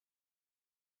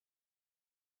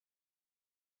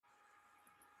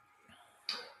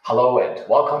Hello and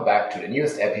welcome back to the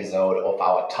newest episode of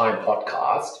our Time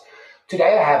podcast.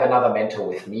 Today I have another mentor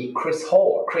with me, Chris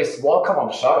Hall. Chris, welcome on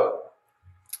the show.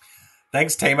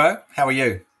 Thanks, Timo. How are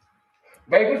you?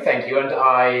 Very good, thank you. And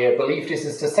I believe this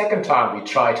is the second time we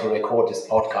try to record this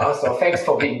podcast, so thanks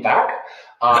for being back.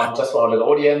 Just for our little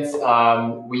audience,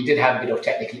 we did have a bit of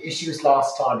technical issues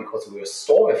last time because we were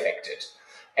storm affected.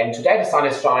 And today the sun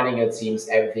is shining and it seems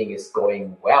everything is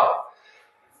going well.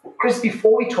 Chris,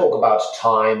 before we talk about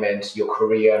time and your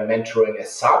career and mentoring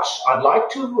as such, I'd like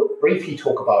to briefly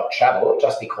talk about travel,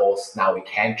 just because now we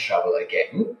can travel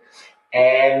again.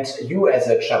 And you as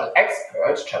a travel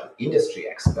expert, travel industry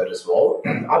expert as well,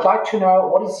 I'd like to know,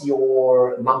 what is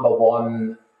your number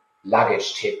one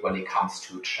luggage tip when it comes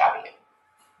to traveling?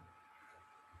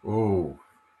 Ooh,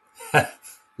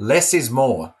 less is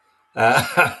more.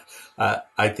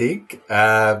 I think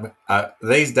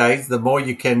these days, the more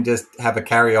you can just have a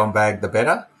carry-on bag, the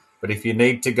better. But if you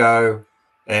need to go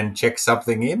and check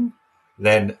something in,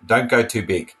 then don't go too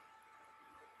big.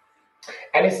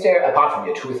 And is there, apart from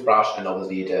your toothbrush and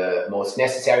obviously the most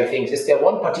necessary things, is there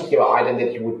one particular item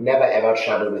that you would never ever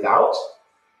travel without?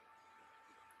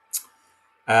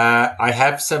 I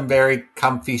have some very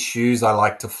comfy shoes I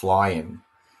like to fly in.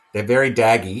 They're very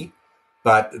daggy,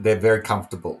 but they're very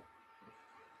comfortable.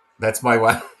 That's my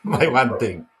one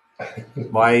thing.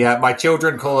 My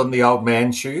children call them the old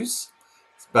man shoes,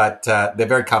 but they're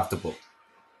very comfortable.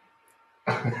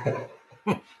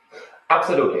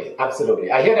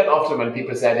 Absolutely. I hear that often when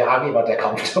people say they're ugly, but they're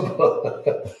comfortable.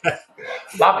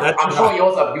 Love it. I'm sure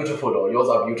yours are beautiful, though.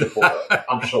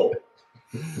 I'm sure.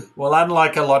 Well,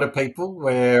 unlike a lot of people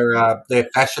where they're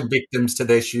fashion victims to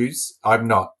their shoes, I'm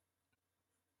not.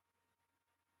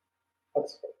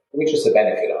 Which is a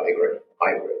benefit, I agree.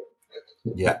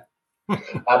 Yeah.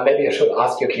 Maybe I should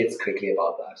ask your kids quickly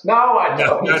about that. No, I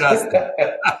don't. Don't ask them.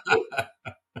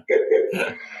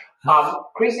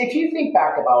 Chris, if you think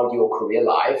back about your career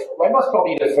life, when was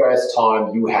probably the first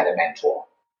time you had a mentor?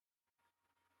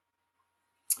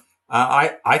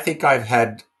 I think I've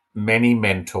had many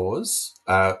mentors,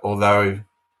 although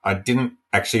I didn't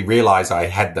actually realize I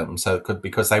had them. So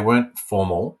because they weren't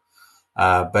formal,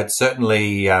 but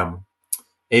certainly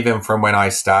even from when I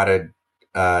started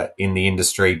in the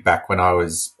industry back when I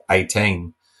was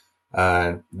 18,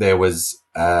 there was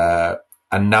a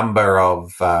number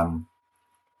of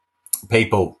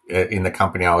people in the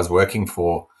company I was working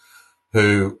for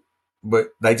who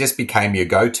they just became your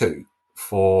go-to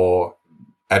for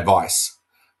advice,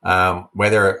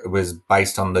 whether it was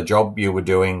based on the job you were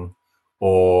doing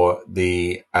or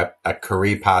a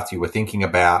career path you were thinking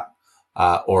about,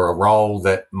 or a role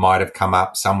that might have come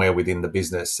up somewhere within the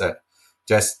business.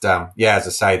 As I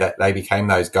say, that they became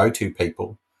those go-to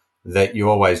people that you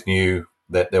always knew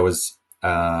that there was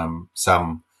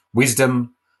some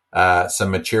wisdom,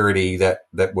 some maturity that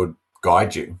would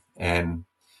guide you. And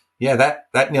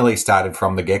that nearly started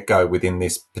from the get-go within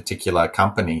this particular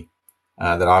company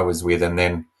that I was with. And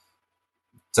then,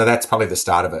 so that's probably the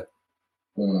start of it.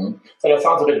 Mm-hmm. So that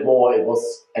sounds a bit more, it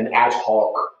was an ad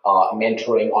hoc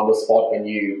mentoring on the spot when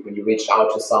you reached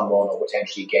out to someone or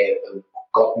potentially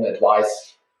gotten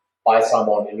advice by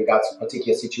someone in regards to a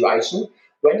particular situation.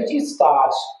 When did you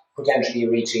start potentially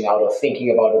reaching out or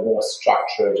thinking about a more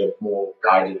structured and more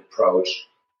guided approach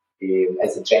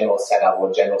as a general setup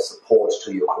or general support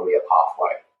to your career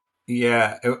pathway?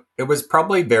 Yeah, it was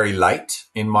probably very late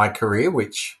in my career,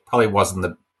 which probably wasn't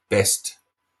the best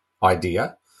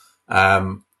idea.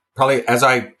 Probably as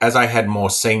I had more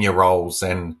senior roles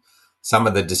and some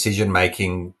of the decision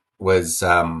making was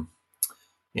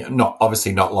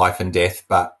not life and death,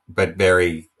 but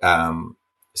very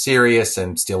serious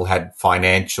and still had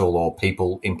financial or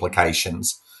people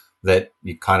implications, that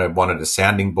you kind of wanted a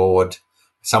sounding board,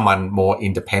 someone more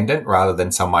independent rather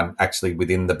than someone actually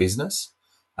within the business.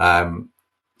 And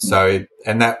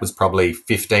that was probably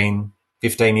 15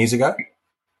 years ago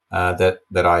that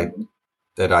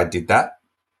I did that.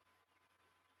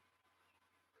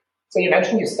 So you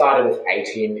mentioned you started with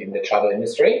 18 in the travel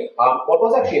industry. What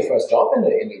was actually your first job in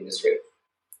the industry?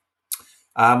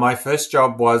 My first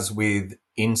job was with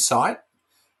Insight,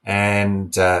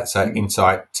 and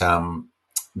Insight,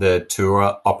 the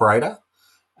tour operator,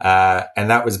 and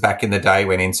that was back in the day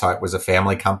when Insight was a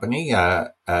family company.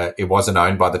 It wasn't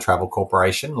owned by the Travel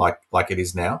Corporation like it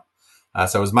is now,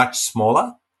 so it was much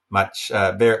smaller, much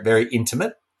very very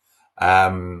intimate.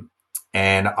 And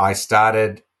I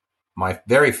started. My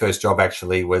very first job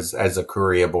actually was as a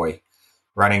courier boy,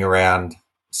 running around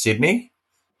Sydney,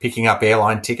 picking up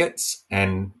airline tickets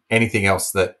and anything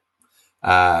else that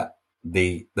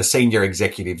the senior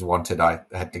executives wanted. I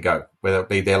had to go, whether it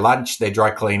be their lunch, their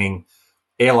dry cleaning,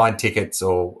 airline tickets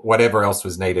or whatever else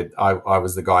was needed. I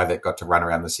was the guy that got to run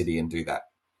around the city and do that.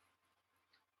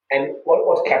 And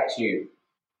what kept you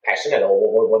passionate,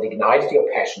 or what ignited your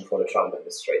passion for the travel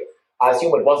industry? I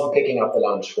assume it wasn't picking up the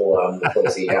lunch for the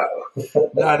CEO.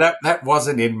 No, that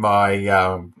wasn't in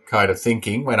my kind of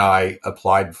thinking when I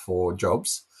applied for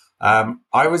jobs.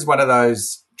 I was one of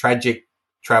those tragic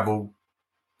travel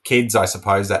kids, I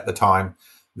suppose, at the time,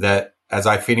 that as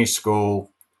I finished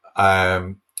school,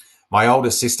 my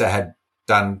older sister had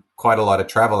done quite a lot of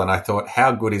travel, and I thought,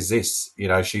 how good is this? You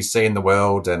know, she's seen the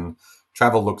world and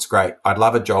travel looks great. I'd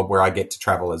love a job where I get to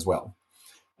travel as well.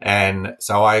 And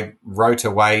so I wrote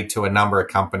away to a number of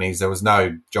companies. There was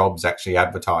no jobs actually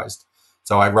advertised.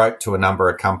 So I wrote to a number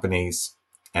of companies,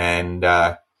 and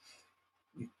I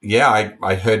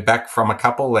heard back from a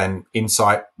couple, and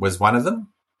Insight was one of them.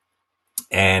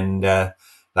 And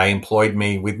they employed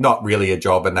me with not really a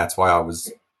job, and that's why I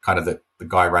was kind of the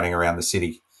guy running around the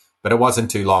city. But it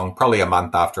wasn't too long, probably a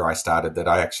month after I started, that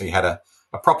I actually had a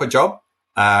proper job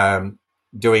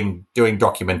doing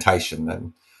documentation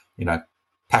and, you know,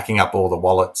 packing up all the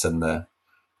wallets and the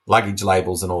luggage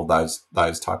labels and all those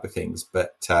type of things.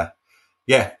 But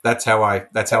that's how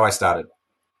I started.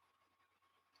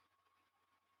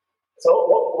 So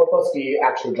what was the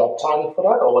actual job title for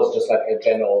that, or was it just like a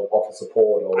general office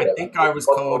support? Or whatever? I think I was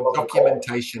called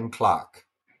documentation clerk.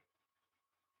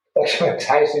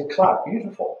 Documentation clerk,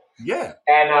 beautiful. Yeah.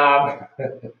 And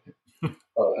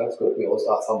oh, that's good. We all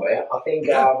start somewhere. I think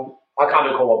I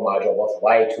can't recall what my job was.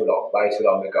 Way too long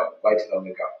ago.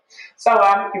 So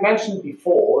you mentioned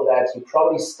before that you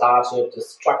probably started the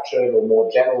structured or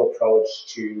more general approach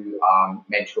to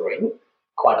mentoring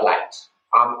quite late.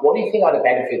 What do you think are the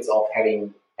benefits of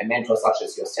having a mentor such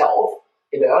as yourself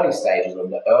in the early stages or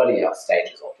in the earlier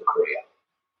stages of the career?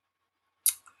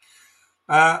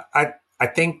 I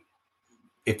think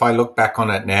if I look back on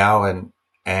it now, I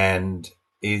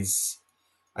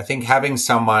think having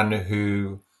someone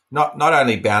who not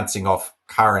only bouncing off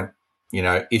current, you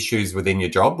know, issues within your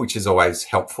job, which is always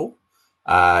helpful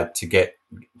to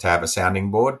have a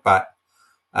sounding board, but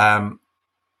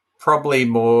probably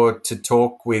more to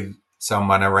talk with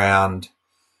someone around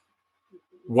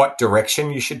what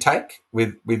direction you should take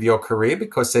with your career,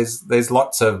 because there's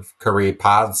lots of career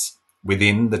paths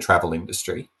within the travel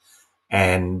industry,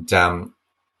 and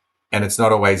it's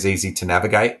not always easy to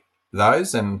navigate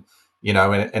those, and you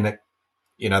know,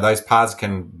 those paths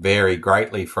can vary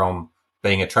greatly from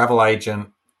being a travel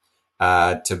agent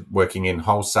to working in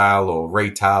wholesale or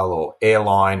retail or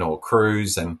airline or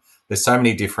cruise, and there's so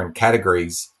many different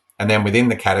categories. And then within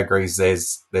the categories,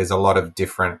 there's a lot of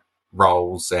different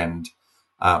roles and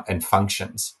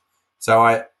functions. So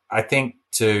I think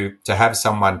to have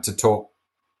someone to talk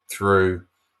through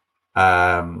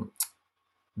the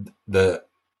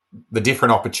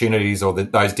different opportunities or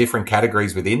those different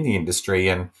categories within the industry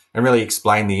and really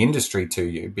explain the industry to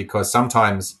you, because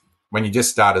sometimes when you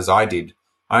just start, as I did,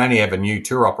 I only ever knew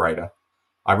tour operator.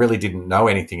 I really didn't know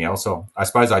anything else, or I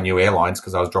suppose I knew airlines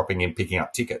because I was dropping in, picking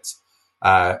up tickets,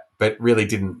 but really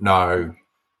didn't know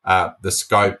the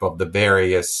scope of the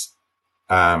various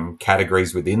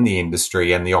categories within the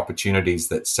industry and the opportunities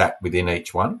that sat within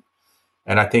each one.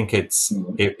 And I think it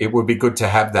would be good to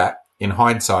have that in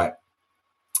hindsight,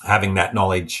 having that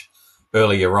knowledge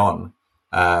earlier on.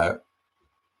 I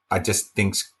just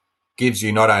think gives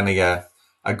you not only a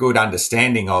good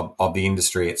understanding of the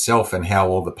industry itself and how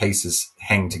all the pieces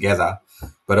hang together,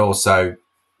 but also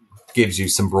gives you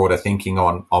some broader thinking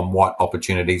on what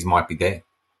opportunities might be there.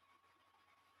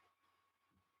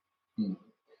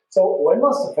 So when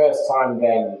was the first time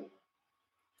then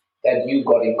that you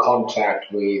got in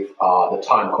contact with the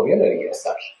time community as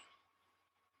such?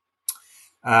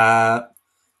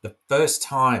 The first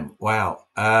time, wow.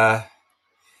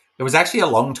 It was actually a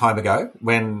long time ago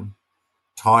when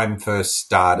Time first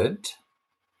started,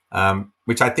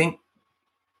 which I think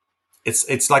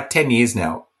it's like 10 years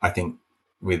now, I think,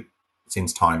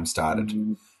 since Time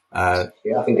started. I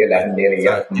think 11 nearly.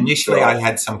 So initially I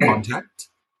had some contact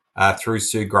through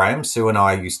Sue Graham. Sue and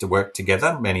I used to work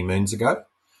together many moons ago.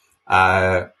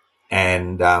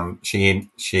 And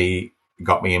she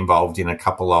got me involved in a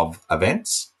couple of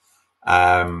events.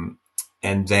 And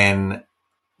then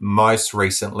most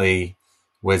recently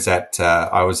was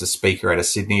I was a speaker at a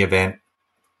Sydney event,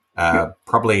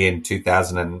 probably in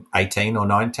 2018 or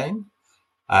 19.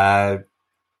 But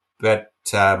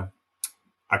I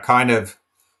kind of,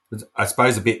 I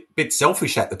suppose, a bit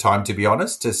selfish at the time, to be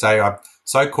honest, to say I'm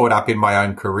so caught up in my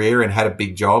own career and had a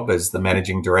big job as the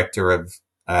managing director of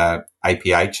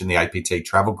APH and the APT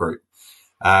Travel Group,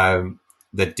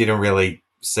 that didn't really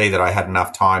see that I had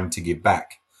enough time to give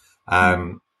back.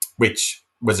 which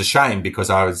was a shame because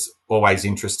I was always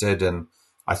interested, and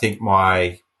I think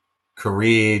my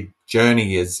career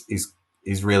journey is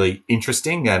really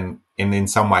interesting and in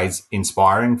some ways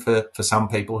inspiring for some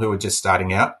people who are just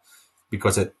starting out,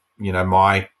 because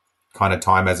my kind of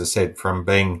time, as I said, from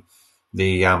being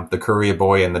the courier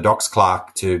boy and the docks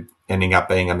clerk to ending up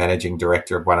being a managing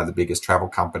director of one of the biggest travel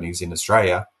companies in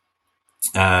Australia,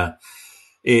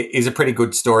 is a pretty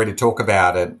good story to talk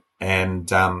about it.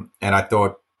 And I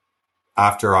thought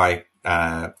after I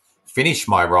finished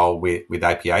my role with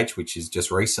APH, which is just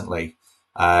recently,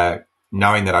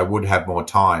 knowing that I would have more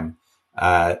time,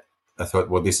 I thought,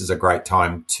 well, this is a great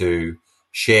time to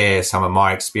share some of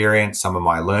my experience, some of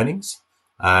my learnings,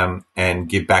 and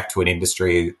give back to an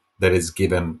industry that has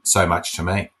given so much to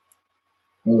me.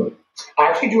 I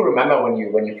actually do remember when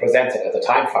you presented at the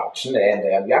Time Function,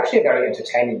 and you're actually a very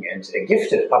entertaining and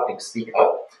gifted public speaker.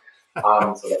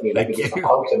 So let me give some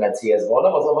compliments here as well.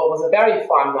 It was a very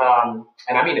fun,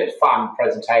 and I mean a fun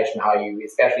presentation. How you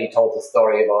especially told the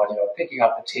story about picking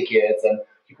up the tickets, and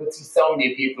you could see so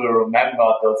many people remember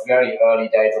those very early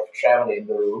days of travel in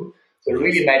the room. So it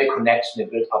really made a connection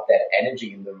and built up that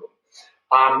energy in the room.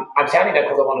 I'm telling that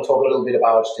because I want to talk a little bit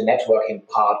about the networking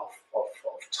part of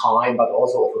time, but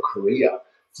also of a career.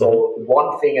 So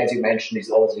one thing, as you mentioned, is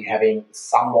obviously having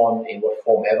someone in what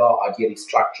form ever, ideally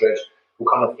structured, who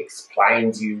kind of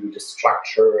explains you the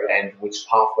structure and which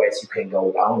pathways you can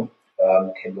go down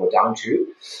to.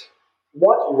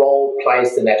 What role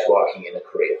plays the networking in a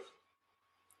career?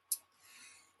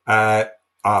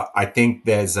 I think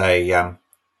there's a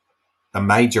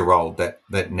major role that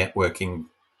networking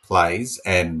plays,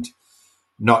 and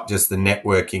not just the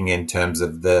networking in terms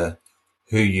of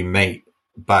who you meet,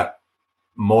 but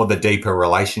more the deeper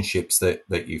relationships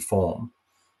that you form,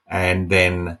 and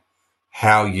then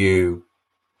how you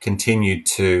continue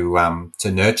to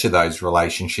nurture those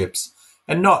relationships.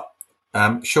 And not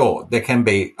sure, there can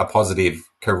be a positive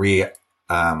career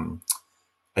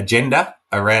agenda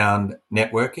around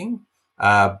networking,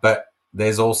 but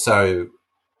there's also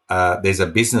there's a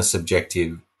business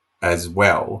objective as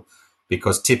well,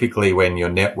 because typically when you're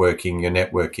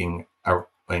networking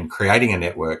and creating a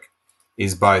network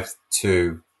is both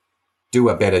to do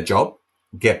a better job,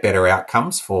 get better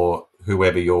outcomes for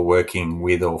whoever you're working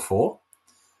with or for,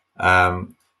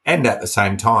 and at the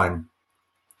same time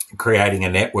creating a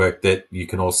network that you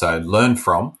can also learn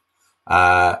from,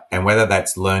 and whether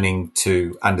that's learning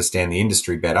to understand the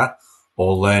industry better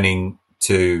or learning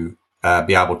to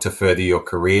be able to further your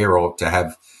career or to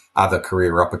have other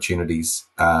career opportunities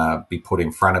be put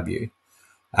in front of you.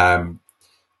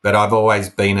 But I've always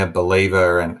been a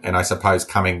believer, and I suppose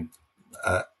coming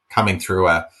through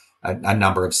a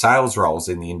number of sales roles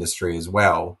in the industry as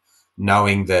well,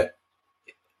 knowing that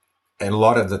a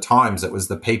lot of the times it was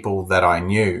the people that I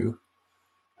knew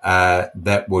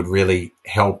that would really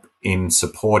help in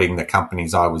supporting the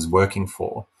companies I was working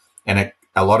for. And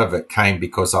a lot of it came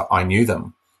because I knew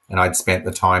them and I'd spent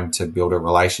the time to build a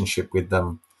relationship with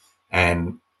them.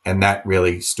 And that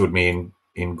really stood me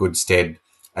in good stead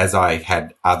as I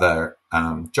had other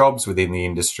jobs within the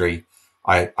industry.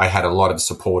 I had a lot of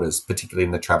supporters, particularly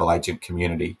in the travel agent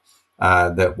community,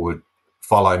 that would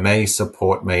follow me,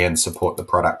 support me, and support the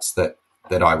products that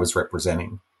I was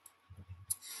representing.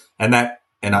 And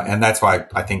that's why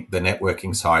I think the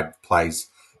networking side plays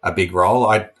a big role.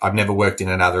 I've never worked in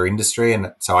another industry,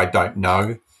 and so I don't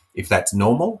know if that's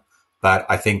normal. But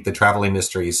I think the travel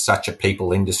industry is such a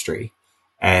people industry,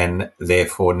 and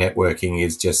therefore networking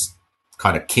is just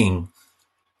kind of king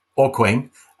or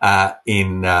queen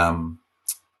in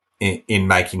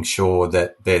making sure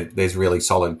that there's really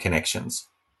solid connections.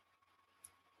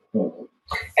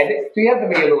 And do you have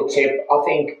maybe a little tip? I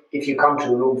think if you come to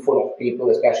a room full of people,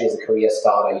 especially as a career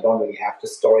starter, you don't really have the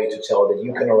story to tell that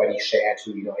you can already share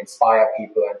to inspire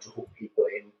people and to hook people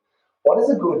in. What is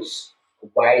a good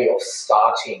way of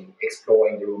starting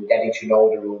exploring the room, getting to know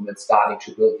the room, and starting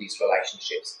to build these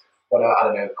relationships? What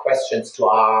are, questions to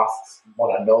ask?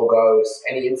 What are no-goes?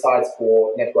 Any insights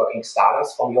for networking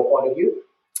starters from your point of view?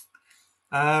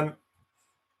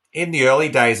 In the early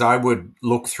days, I would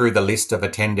look through the list of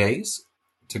attendees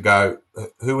to go,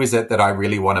 who is it that I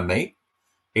really want to meet?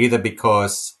 Either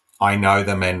because I know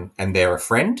them and they're a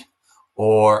friend,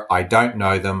 or I don't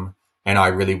know them and I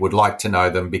really would like to know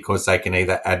them because they can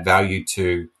either add value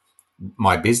to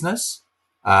my business,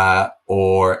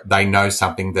 or they know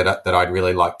something that I'd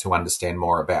really like to understand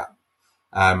more about.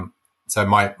 So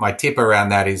my tip around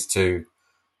that is to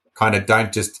kind of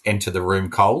don't just enter the room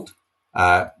cold.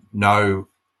 Know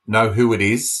who it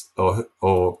is,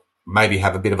 or maybe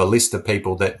have a bit of a list of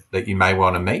people that you may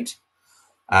want to meet.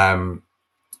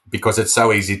 because it's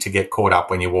so easy to get caught up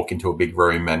when you walk into a big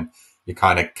room and you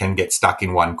kind of can get stuck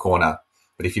in one corner.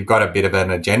 But if you've got a bit of an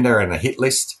agenda and a hit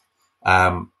list,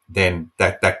 then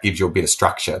that gives you a bit of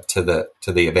structure to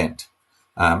the event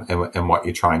and what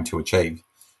you're trying to achieve.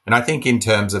 And I think in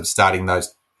terms of starting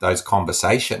those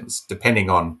conversations, depending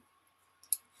on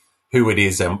who it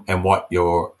is and what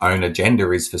your own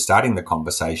agenda is for starting the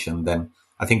conversation, then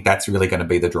I think that's really going to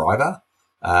be the driver.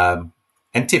 And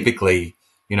typically,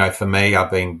 for me,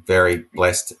 I've been very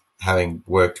blessed having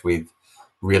worked with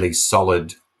really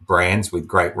solid brands with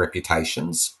great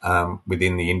reputations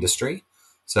within the industry.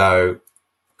 So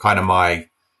kind of my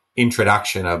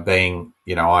introduction of being,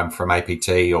 I'm from APT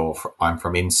or I'm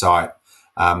from Insight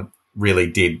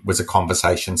was a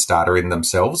conversation starter in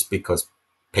themselves because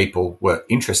people were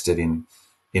interested in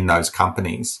those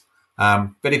companies.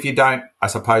 But if you don't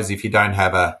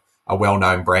have a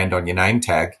well-known brand on your name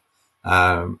tag,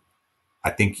 I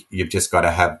think you've just got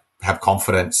to have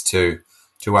confidence to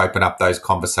open up those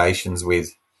conversations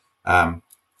with who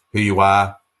you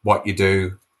are, what you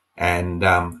do, and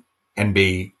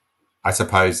be, I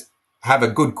suppose, have a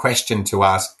good question to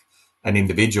ask an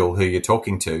individual who you're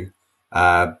talking to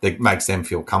that makes them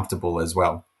feel comfortable as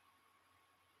well.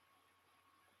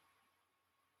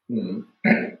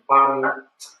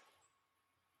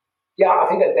 Yeah, I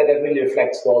think that really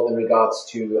reflects well in regards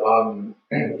to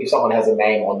if someone has a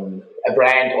brand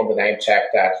on the name tag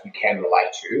that you can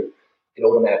relate to, it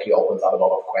automatically opens up a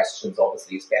lot of questions,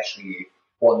 obviously, especially if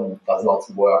one does not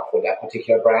work for that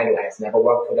particular brand or has never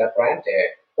worked for that brand. There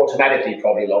automatically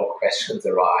probably a lot of questions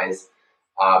arise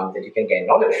that you can gain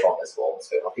knowledge from as well.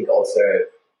 So I think also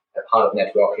a part of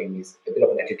networking is a bit of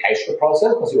an educational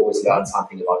process because you always learn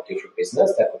something about a different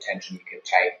business that potentially you can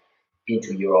take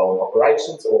into your own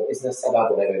operations or business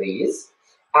setup, whatever it is.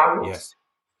 Yes.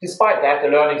 Despite that, the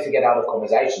learnings you get out of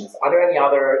conversations, are there any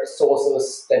other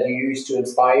sources that you use to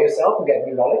inspire yourself and get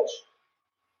new knowledge?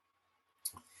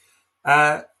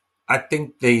 I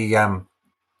think the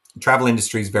travel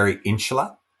industry is very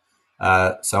insular.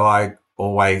 So I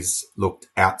always looked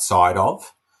outside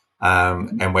of,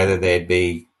 and whether there'd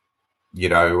be,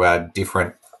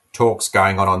 different talks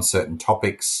going on certain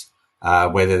topics,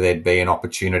 whether there'd be an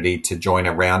opportunity to join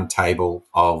a round table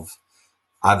of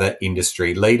other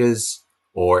industry leaders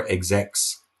or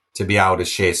execs to be able to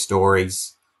share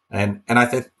stories. And I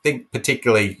think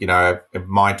particularly, in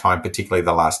my time, particularly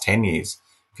the last 10 years,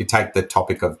 if you take the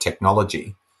topic of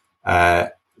technology,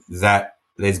 and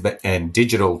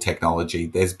digital technology,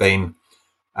 there's been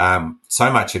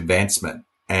so much advancement.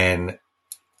 And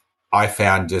I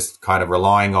found just kind of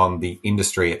relying on the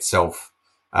industry itself,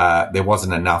 there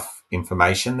wasn't enough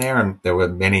information there. And there were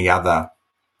many other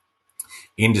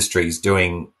industries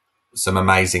doing some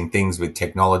amazing things with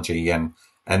technology. And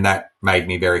that made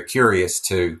me very curious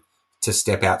to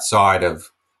step outside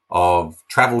of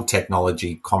travel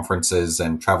technology conferences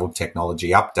and travel technology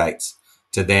updates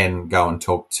to then go and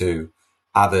talk to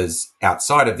others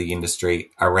outside of the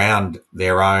industry around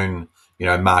their own,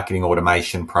 marketing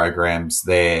automation programs,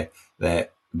 their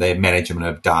management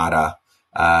of data,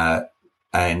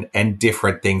 and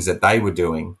different things that they were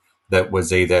doing that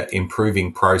was either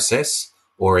improving process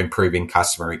or improving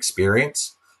customer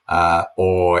experience,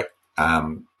 or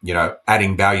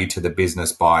adding value to the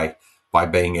business by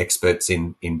being experts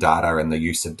in data and the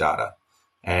use of data.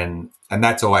 And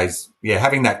that's always,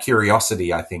 having that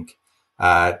curiosity, I think,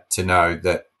 to know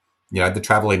that, the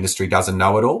travel industry doesn't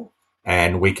know it all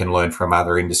and we can learn from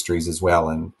other industries as well,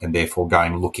 and therefore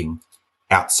looking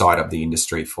outside of the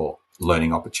industry for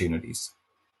learning opportunities.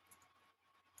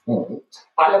 Mm-hmm.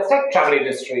 Let's take travel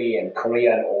industry and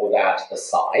Korea and all that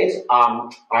aside. I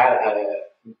had a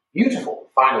beautiful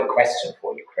final question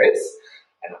for you, Chris,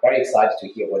 and I'm very excited to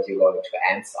hear what you're going to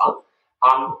answer.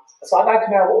 So I'd like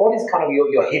to know, what is kind of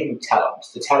your hidden talent,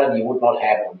 the talent you would not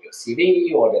have on your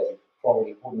CV or that you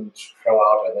probably wouldn't throw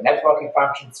out in the networking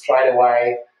function straight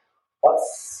away?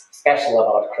 What's special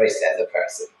about Chris as a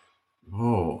person?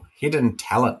 Oh, hidden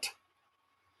talent.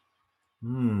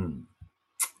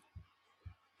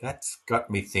 That's got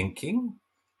me thinking.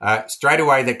 Straight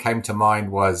away that came to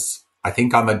mind was, I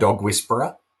think I'm a dog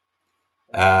whisperer,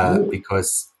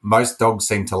 because most dogs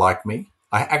seem to like me.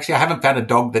 I haven't found a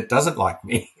dog that doesn't like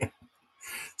me.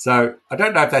 So I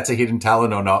don't know if that's a hidden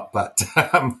talent or not, but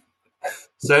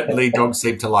certainly dogs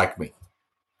seem to like me.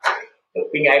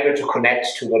 Being able to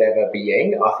connect to whatever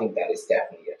being, I think that is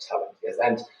definitely a talent. Yes,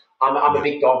 and I'm a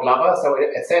big dog lover, so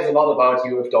it says a lot about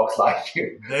you if dogs like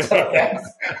you. So thanks.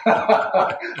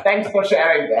 Thanks for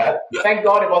sharing that. Thank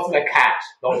God it wasn't a cat.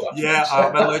 No, yeah,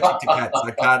 I'm allergic to cats.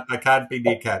 I can't be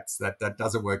near cats. That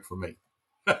doesn't work for me.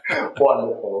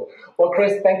 Wonderful. Well,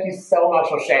 Chris, thank you so much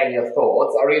for sharing your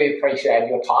thoughts. I really appreciate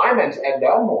your time and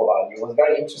learn more about you. It was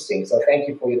very interesting. So thank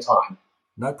you for your time.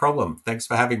 No problem. Thanks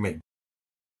for having me.